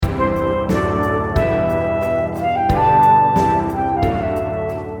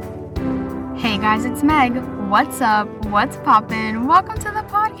guys, it's Meg. What's up? What's poppin'? Welcome to the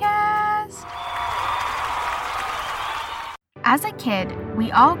podcast. As a kid,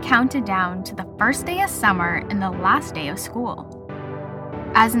 we all counted down to the first day of summer and the last day of school.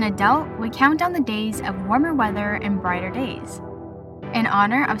 As an adult, we count down the days of warmer weather and brighter days. In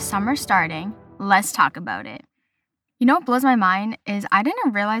honor of summer starting, let's talk about it. You know what blows my mind is I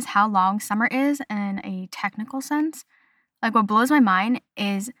didn't realize how long summer is in a technical sense. Like, what blows my mind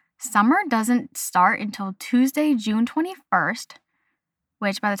is summer doesn't start until Tuesday, June 21st,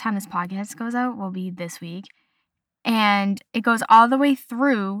 which by the time this podcast goes out will be this week. And it goes all the way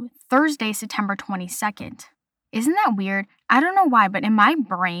through Thursday, September 22nd. Isn't that weird? I don't know why, but in my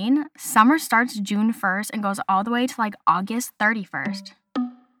brain, summer starts June 1st and goes all the way to like August 31st.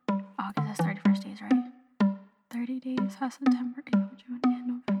 August has 31st days, right? 30 days has September, April, June, and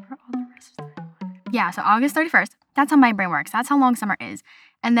November. All the rest is 31. Yeah, so August 31st. That's how my brain works. That's how long summer is.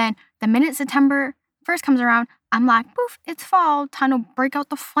 And then the minute September 1st comes around, I'm like, poof, it's fall. Time to break out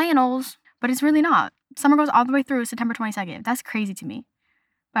the flannels. But it's really not. Summer goes all the way through September 22nd. That's crazy to me.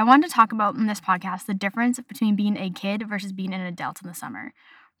 But I wanted to talk about in this podcast the difference between being a kid versus being an adult in the summer.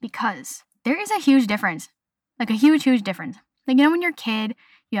 Because there is a huge difference. Like a huge, huge difference. Like, you know, when you're a kid,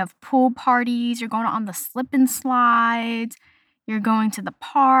 you have pool parties, you're going on the slip and slides, you're going to the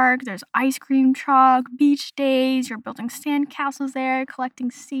park, there's ice cream truck, beach days, you're building sand castles there,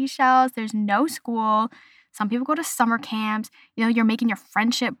 collecting seashells, there's no school. Some people go to summer camps, you know, you're making your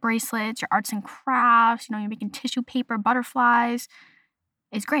friendship bracelets, your arts and crafts, you know, you're making tissue paper, butterflies.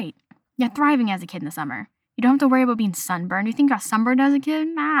 It's great. You're thriving as a kid in the summer. You don't have to worry about being sunburned. You think you got sunburned as a kid?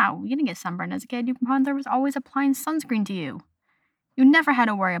 No, you didn't get sunburned as a kid. Your mother was always applying sunscreen to you. You never had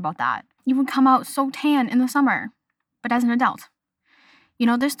to worry about that. You would come out so tan in the summer. But as an adult, you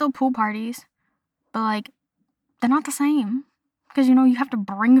know, there's still pool parties, but like, they're not the same. Because, you know, you have to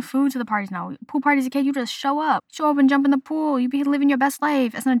bring food to the parties now. Pool parties as a kid, you just show up and jump in the pool. You be living your best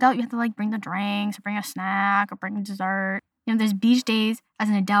life. As an adult, you have to like bring the drinks or bring a snack or bring a dessert. You know, there's beach days as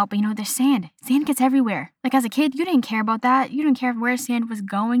an adult, but you know, there's sand. Sand gets everywhere. Like as a kid, you didn't care about that. You didn't care where sand was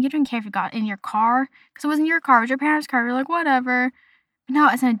going. You didn't care if it got in your car because it wasn't your car. It was your parents' car. You're like, whatever. But now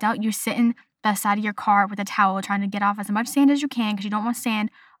as an adult, you're sitting by the side of your car with a towel trying to get off as much sand as you can because you don't want sand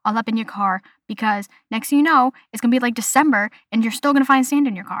all up in your car because next thing you know, it's going to be like December and you're still going to find sand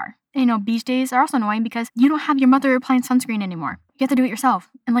in your car. And, you know, beach days are also annoying because you don't have your mother applying sunscreen anymore. You have to do it yourself.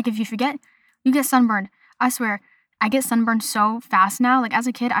 And like if you forget, you get sunburned. I swear, I get sunburned so fast now. Like as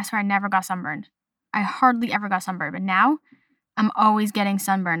a kid, I swear I never got sunburned. I hardly ever got sunburned. But now, I'm always getting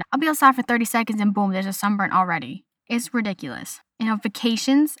sunburned. I'll be outside for 30 seconds and boom, there's a sunburn already. It's ridiculous. You know,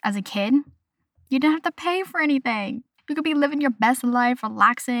 vacations as a kid, you didn't have to pay for anything. You could be living your best life,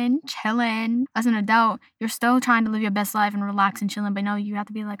 relaxing, chilling. As an adult, you're still trying to live your best life and relax and chilling, but no, you have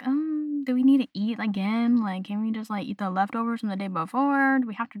to be like, do we need to eat again? Like, can we just like eat the leftovers from the day before? Do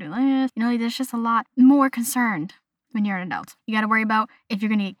we have to do this? You know, there's just a lot more concerned when you're an adult. You got to worry about if you're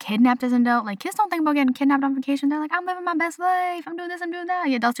going to get kidnapped as an adult. Like, kids don't think about getting kidnapped on vacation. They're like, I'm living my best life. I'm doing this, I'm doing that.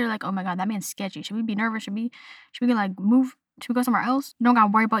 The adults are like, oh my God, that man's sketchy. Should we be nervous? Should we like move? Should we go somewhere else? You don't got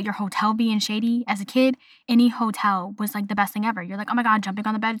to worry about your hotel being shady. As a kid, any hotel was like the best thing ever. You're like, oh my God, jumping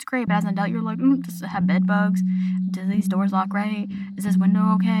on the bed, it's great. But as an adult, you're like, does it have bed bugs? Do these doors lock right? Is this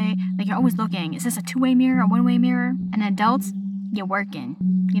window okay? Like, you're always looking. Is this a two-way mirror, a one-way mirror? And adults, you're working.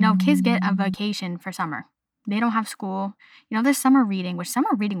 You know, kids get a vacation for summer. They don't have school. You know, there's summer reading, which summer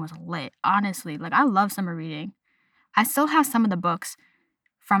reading was lit, honestly. Like, I love summer reading. I still have some of the books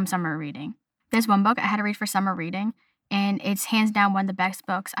from summer reading. There's one book I had to read for summer reading, and it's hands down one of the best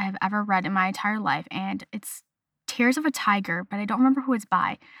books I have ever read in my entire life, and it's Tears of a Tiger, but I don't remember who it's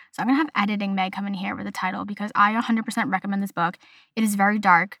by. So I'm going to have Editing Meg come in here with the title because I 100% recommend this book. It is very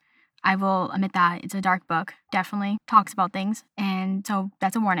dark. I will admit that it's a dark book, definitely talks about things, and so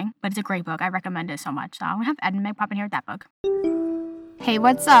that's a warning, but it's a great book. I recommend it so much. So I'm going to have Editing Meg pop in here with that book. Hey,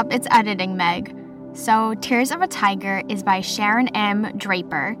 what's up? It's Editing Meg. So Tears of a Tiger is by Sharon M.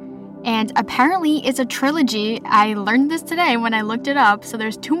 Draper, and apparently it's a trilogy. I learned this today when I looked it up, so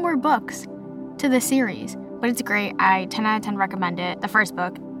there's 2 more books to the series, but it's great. I 10 out of 10 recommend it. The first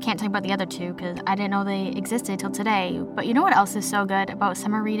book. Can't talk about the other 2 because I didn't know they existed till today. But you know what else is so good about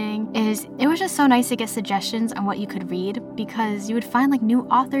summer reading is it was just so nice to get suggestions on what you could read because you would find like new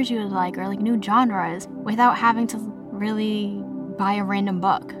authors you would like or like new genres without having to really buy a random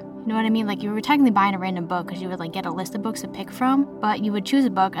book. You know what I mean? Like you were technically buying a random book because you would like get a list of books to pick from, but you would choose a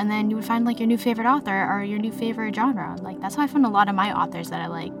book and then you would find like your new favorite author or your new favorite genre. Like that's how I found a lot of my authors that I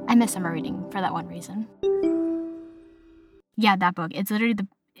like. I miss summer reading for that one reason. Yeah, that book. It's literally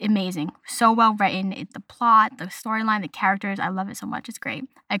amazing. So well written. The plot, the storyline, the characters. I love it so much. It's great.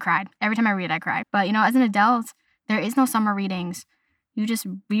 I cried. Every time I read it, I cry. But, as an adult, there is no summer readings. You just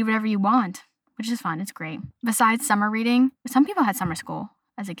read whatever you want, which is fun. It's great. Besides summer reading, some people had summer school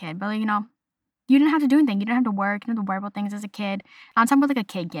as a kid, but, you didn't have to do anything. You didn't have to work. You didn't have to worry about things as a kid. I'm talking about like a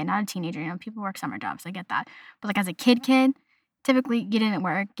kid, not a teenager. People work summer jobs. I get that. But like as a kid, typically you didn't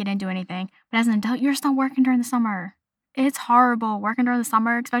work. You didn't do anything. But as an adult, you're still working during the summer. It's horrible working during the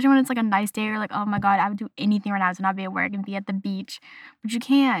summer, especially when it's like a nice day. You're like, oh my God, I would do anything right now to not be at work and be at the beach. But you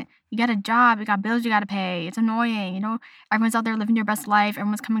can't. You got a job. You got bills you got to pay. It's annoying. Everyone's out there living your best life.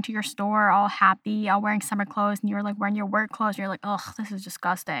 Everyone's coming to your store all happy, all wearing summer clothes. And you're like wearing your work clothes. You're like, ugh, this is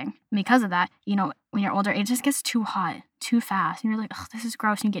disgusting. And because of that, when you're older, it just gets too hot, too fast. And you're like, ugh, this is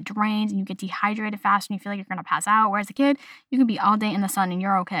gross. And you get drained and you get dehydrated fast and you feel like you're going to pass out. Whereas a kid, you can be all day in the sun and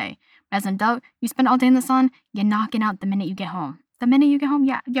you're okay. As an adult, you spend all day in the sun, you're knocking out the minute you get home. The minute you get home,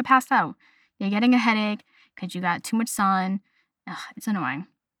 yeah, you're passed out. You're getting a headache because you got too much sun. Ugh, it's annoying.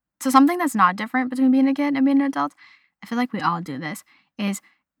 So something that's not different between being a kid and being an adult, I feel like we all do this, is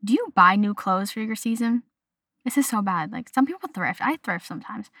do you buy new clothes for your season? This is so bad. Like some people thrift. I thrift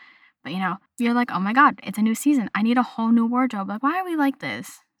sometimes. But you're like, oh my God, it's a new season. I need a whole new wardrobe. Like, why are we like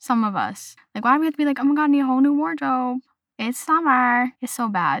this? Some of us. Like, why do we have to be like, oh my God, I need a whole new wardrobe? It's summer. It's so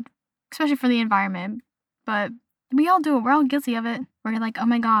bad. Especially for the environment. But we all do it. We're all guilty of it. We're like, oh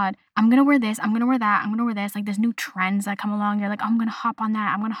my God, I'm going to wear this. I'm going to wear that. I'm going to wear this. Like there's new trends that come along. You're like, I'm going to hop on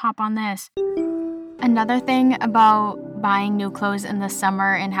that. I'm going to hop on this. Another thing about buying new clothes in the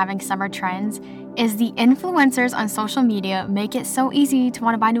summer and having summer trends is the influencers on social media make it so easy to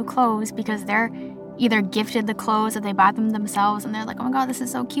want to buy new clothes because they're either gifted the clothes or they buy them themselves and they're like, oh my God, this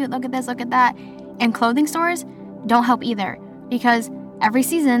is so cute. Look at this, look at that. And clothing stores don't help either because every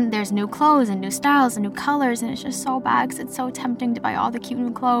season there's new clothes and new styles and new colors and it's just so bad because it's so tempting to buy all the cute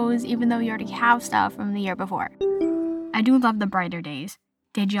new clothes even though you already have stuff from the year before. I do love the brighter days.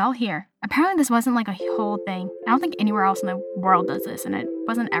 Did y'all hear? Apparently this wasn't like a whole thing. I don't think anywhere else in the world does this and it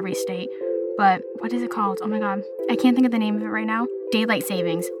wasn't every state. But what is it called? Oh my God. I can't think of the name of it right now. Daylight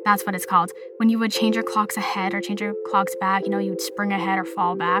savings. That's what it's called. When you would change your clocks ahead or change your clocks back, you would spring ahead or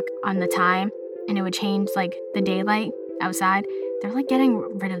fall back on the time and it would change like the daylight outside. They're like getting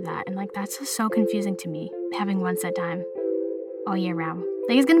rid of that. And like that's just so confusing to me, having one set time all year round.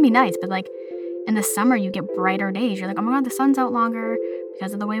 Like it's going to be nice, but like in the summer you get brighter days. You're like, oh my God, the sun's out longer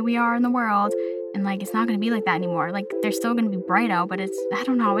because of the way we are in the world. And like it's not going to be like that anymore. Like they're still going to be bright out, but I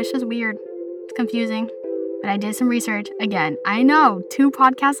don't know. It's just weird. It's confusing. But I did some research. Again, I know 2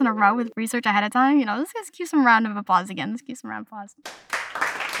 podcasts in a row with research ahead of time. Let's just give some round of applause again. Let's give some round of applause.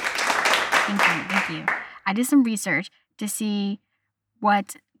 Thank you. I did some research to see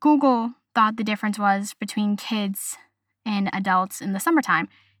what Google thought the difference was between kids and adults in the summertime.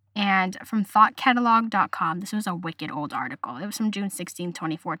 And from thoughtcatalog.com, this was a wicked old article. It was from June 16,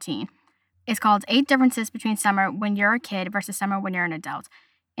 2014. It's called 8 Differences Between Summer When You're a Kid versus Summer When You're an Adult.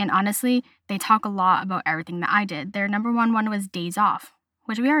 And honestly, they talk a lot about everything that I did. Their number one was days off,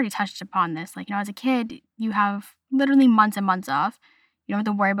 which we already touched upon this. Like, as a kid, you have literally months and months off. You don't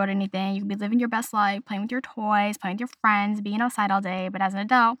have to worry about anything. You can be living your best life, playing with your toys, playing with your friends, being outside all day. But as an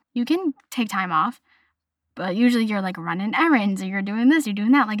adult, you can take time off. But usually you're like running errands or you're doing this, you're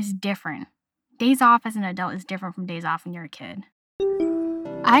doing that. Like it's different. Days off as an adult is different from days off when you're a kid.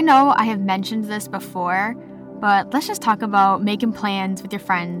 I know I have mentioned this before, but let's just talk about making plans with your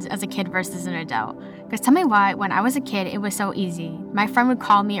friends as a kid versus an adult. Because tell me why, when I was a kid, it was so easy. My friend would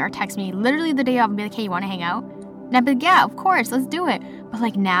call me or text me literally the day of and be like, hey, you want to hang out? And I'd be like, yeah, of course, let's do it. But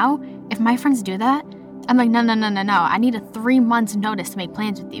like now, if my friends do that, I'm like, no. I need a 3 months notice to make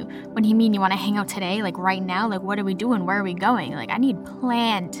plans with you. What do you mean you want to hang out today? Like right now? Like what are we doing? Where are we going? Like I need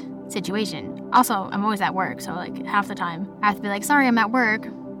planned situation. Also, I'm always at work. So like half the time I have to be like, sorry, I'm at work,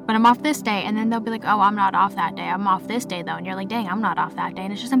 but I'm off this day. And then they'll be like, oh, I'm not off that day. I'm off this day though. And you're like, dang, I'm not off that day.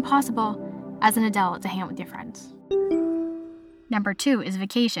 And it's just impossible as an adult to hang out with your friends. Number 2 is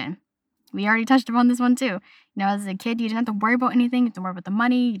vacation. We already touched upon this one too. As a kid, you didn't have to worry about anything. You didn't worry about the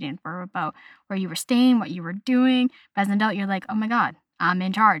money. You didn't worry about where you were staying, what you were doing. But as an adult, you're like, oh my God, I'm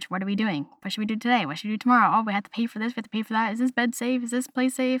in charge. What are we doing? What should we do today? What should we do tomorrow? Oh, we have to pay for this. We have to pay for that. Is this bed safe? Is this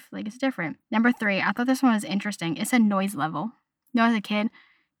place safe? Like, it's different. Number 3, I thought this one was interesting. It said noise level. As a kid,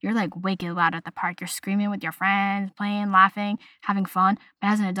 you're like wicked loud at the park. You're screaming with your friends, playing, laughing, having fun. But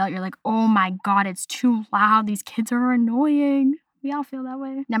as an adult, you're like, oh my God, it's too loud. These kids are annoying. We all feel that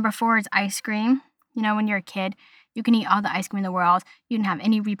way. Number 4 is ice cream. You know, when you're a kid, you can eat all the ice cream in the world. You didn't have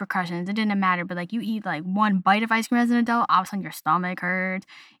any repercussions. It didn't matter. But like you eat like one bite of ice cream as an adult, all of a sudden your stomach hurts.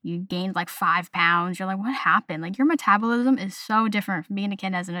 You gained like 5 pounds. You're like, what happened? Like your metabolism is so different from being a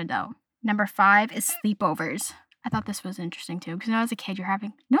kid as an adult. Number 5 is sleepovers. I thought this was interesting too. Because as a kid,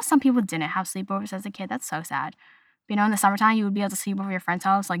 some people didn't have sleepovers as a kid. That's so sad. But, in the summertime, you would be able to sleep over your friend's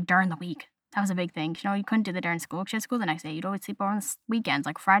house like during the week. That was a big thing. You couldn't do that during school because you had school the next day. You'd always sleep over on the weekends,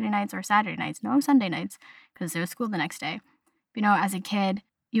 like Friday nights or Saturday nights. No Sunday nights because there was school the next day. But, as a kid,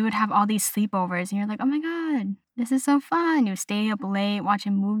 you would have all these sleepovers and you're like, oh my God, this is so fun. You would stay up late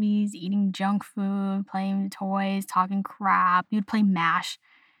watching movies, eating junk food, playing with toys, talking crap. You'd play MASH,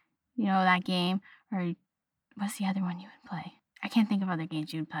 that game. Or what's the other one you would play? I can't think of other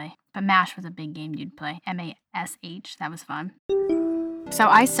games you'd play. But MASH was a big game you'd play. MASH. That was fun. So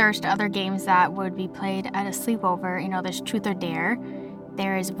I searched other games that would be played at a sleepover. There's Truth or Dare,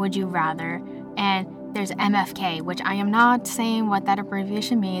 there's Would You Rather, and there's MFK, which I am not saying what that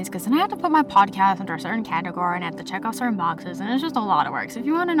abbreviation means because then I have to put my podcast under a certain category and I have to check off certain boxes, and it's just a lot of work. So if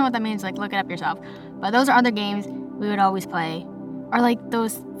you want to know what that means, look it up yourself. But those are other games we would always play. Or like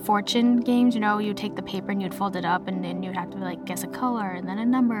those fortune games, you'd take the paper and you'd fold it up and then you'd have to guess a color and then a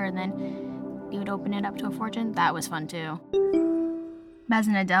number and then you would open it up to a fortune. That was fun too. As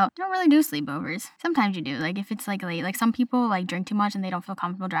an adult, I don't really do sleepovers. Sometimes you do, if it's late. Some people drink too much and they don't feel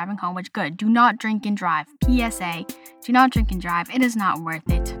comfortable driving home, which good. Do not drink and drive. PSA, do not drink and drive. It is not worth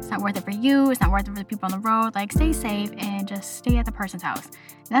it. It's not worth it for you. It's not worth it for the people on the road. Stay safe and just stay at the person's house.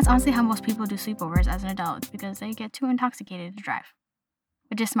 And that's honestly how most people do sleepovers as an adult because they get too intoxicated to drive.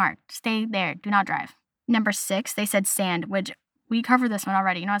 Which is smart. Stay there. Do not drive. Number 6, they said sand, which we covered this one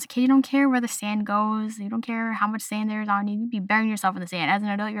already. As a kid, you don't care where the sand goes. You don't care how much sand there is on you. You'd be burying yourself in the sand. As an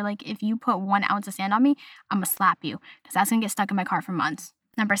adult, you're like, if you put 1 ounce of sand on me, I'm going to slap you because that's going to get stuck in my car for months.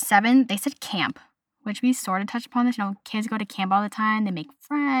 Number 7, they said camp, which we sort of touched upon this. Kids go to camp all the time. They make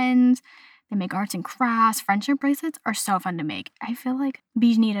friends. They make arts and crafts. Friendship bracelets are so fun to make. I feel like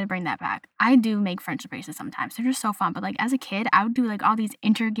we need to bring that back. I do make friendship bracelets sometimes. They're just so fun. But as a kid, I would do all these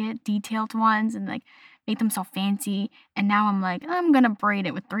intricate, detailed ones and make them so fancy. And now I'm going to braid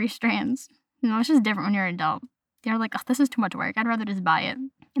it with 3 strands. It's just different when you're an adult. They're like, oh, this is too much work. I'd rather just buy it.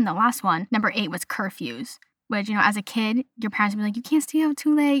 And the last one, number 8, was curfews. Which, as a kid, your parents would be like, you can't stay out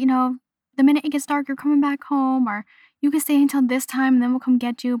too late. The minute it gets dark, you're coming back home. Or you can stay until this time and then we'll come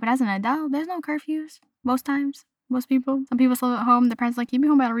get you. But as an adult, there's no curfews. Most times. Most people. Some people still at home. Their parents are like, keep me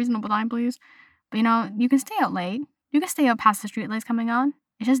home at a reasonable time, please. But, you can stay out late. You can stay out past the street lights coming on.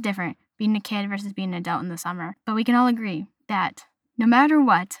 It's just different being a kid versus being an adult in the summer. But we can all agree that no matter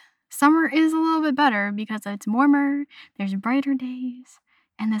what, summer is a little bit better because it's warmer, there's brighter days,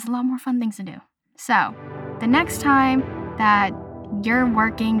 and there's a lot more fun things to do. So, the next time that you're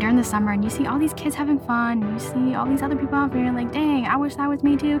working during the summer and you see all these kids having fun, you see all these other people out there, you're like, dang, I wish that was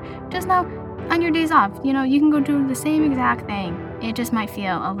me too. Just know, on your days off, you can go do the same exact thing. It just might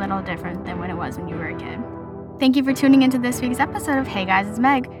feel a little different than when it was when you were a kid. Thank you for tuning into this week's episode of Hey Guys, It's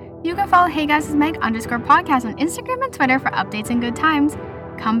Meg. You can follow Hey Guys, It's Meg _podcast on Instagram and Twitter for updates and good times.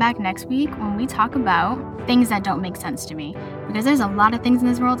 Come back next week when we talk about things that don't make sense to me. Because there's a lot of things in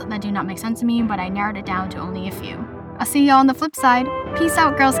this world that do not make sense to me, but I narrowed it down to only a few. I'll see y'all on the flip side. Peace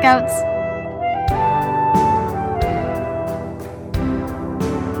out, Girl Scouts.